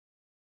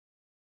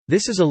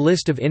This is a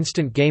list of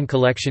Instant Game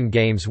Collection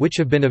games which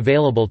have been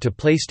available to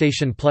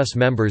PlayStation Plus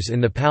members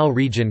in the PAL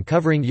region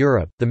covering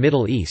Europe, the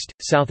Middle East,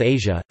 South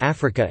Asia,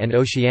 Africa and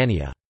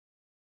Oceania.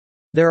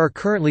 There are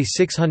currently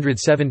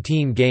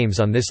 617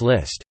 games on this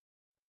list.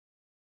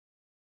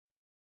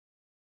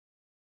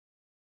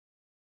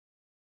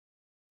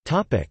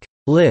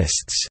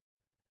 Lists.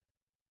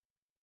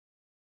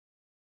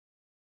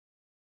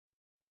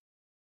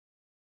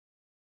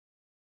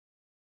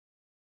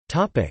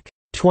 Topic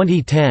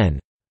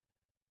 2010.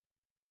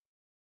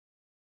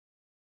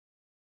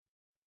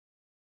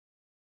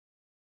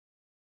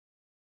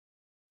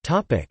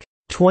 Topic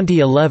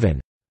 2011.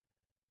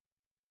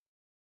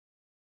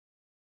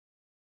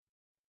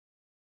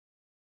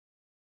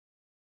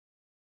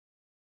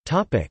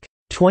 Topic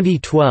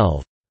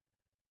 2012.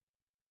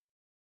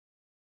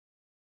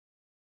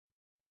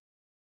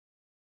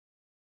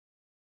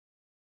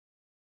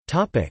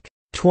 Topic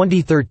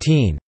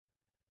 2013.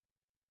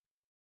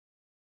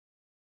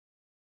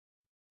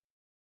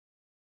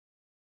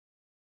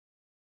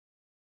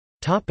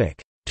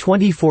 Topic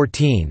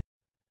 2014.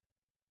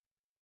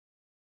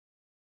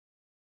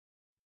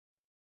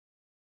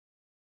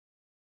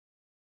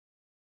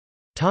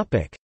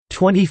 Topic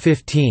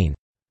 2015.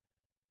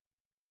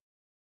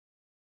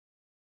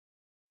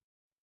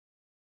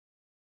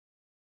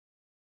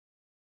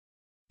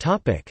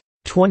 Topic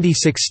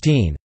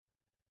 2016.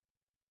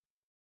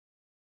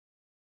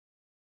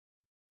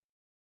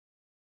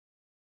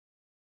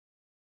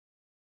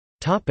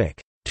 Topic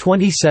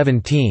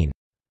 2017.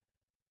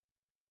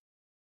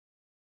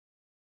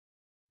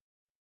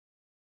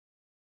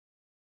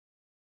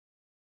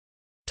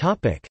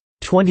 Topic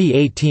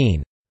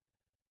 2018.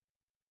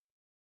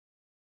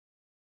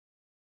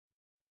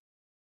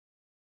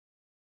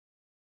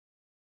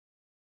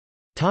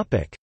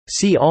 Topic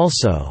See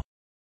also.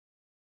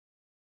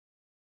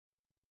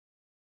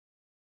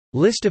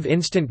 List of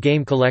Instant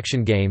Game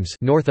Collection games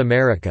North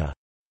America.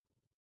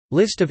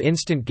 List of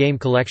Instant Game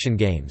Collection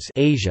games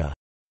Asia.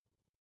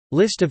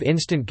 List of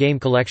Instant Game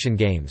Collection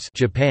games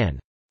Japan.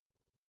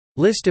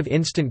 List of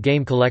Instant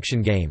Game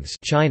Collection games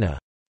China.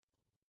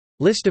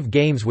 List of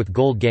games with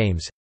gold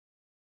games.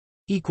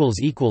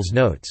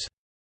 Notes